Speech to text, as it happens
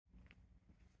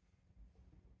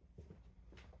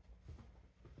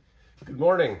Good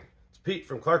morning. It's Pete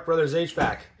from Clark Brothers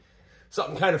HVAC.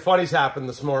 Something kind of funny's happened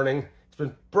this morning. It's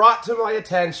been brought to my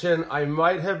attention. I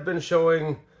might have been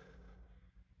showing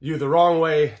you the wrong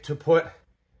way to put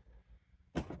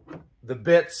the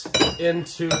bits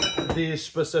into these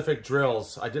specific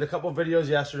drills. I did a couple videos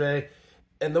yesterday,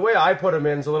 and the way I put them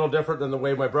in is a little different than the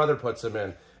way my brother puts them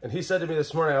in. And he said to me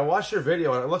this morning, I watched your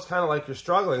video and it looks kind of like you're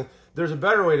struggling. There's a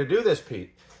better way to do this,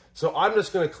 Pete. So I'm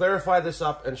just going to clarify this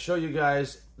up and show you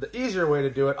guys the easier way to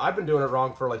do it. I've been doing it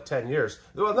wrong for like 10 years.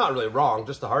 Well, not really wrong,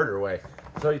 just the harder way.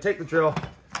 So you take the drill,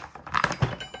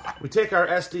 we take our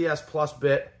SDS Plus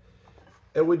bit,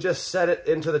 and we just set it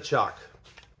into the chuck.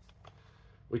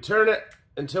 We turn it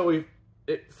until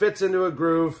it fits into a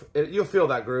groove. You'll feel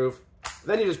that groove.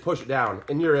 Then you just push it down,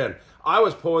 and you're in. I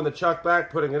was pulling the chuck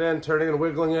back, putting it in, turning and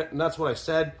wiggling it, and that's what I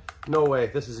said. No way,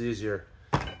 this is easier.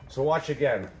 So watch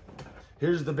again.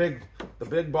 Here's the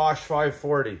big Bosch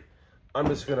 540. I'm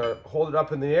just gonna hold it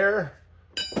up in the air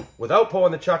without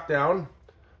pulling the chuck down.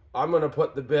 I'm gonna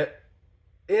put the bit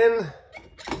in.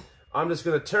 I'm just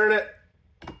gonna turn it.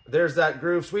 There's that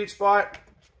groove sweet spot.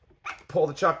 Pull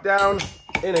the chuck down,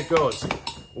 and it goes.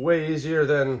 Way easier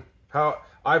than how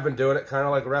I've been doing it, kind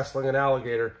of like wrestling an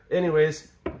alligator.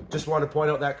 Anyways, just wanted to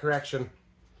point out that correction.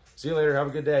 See you later, have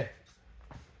a good day.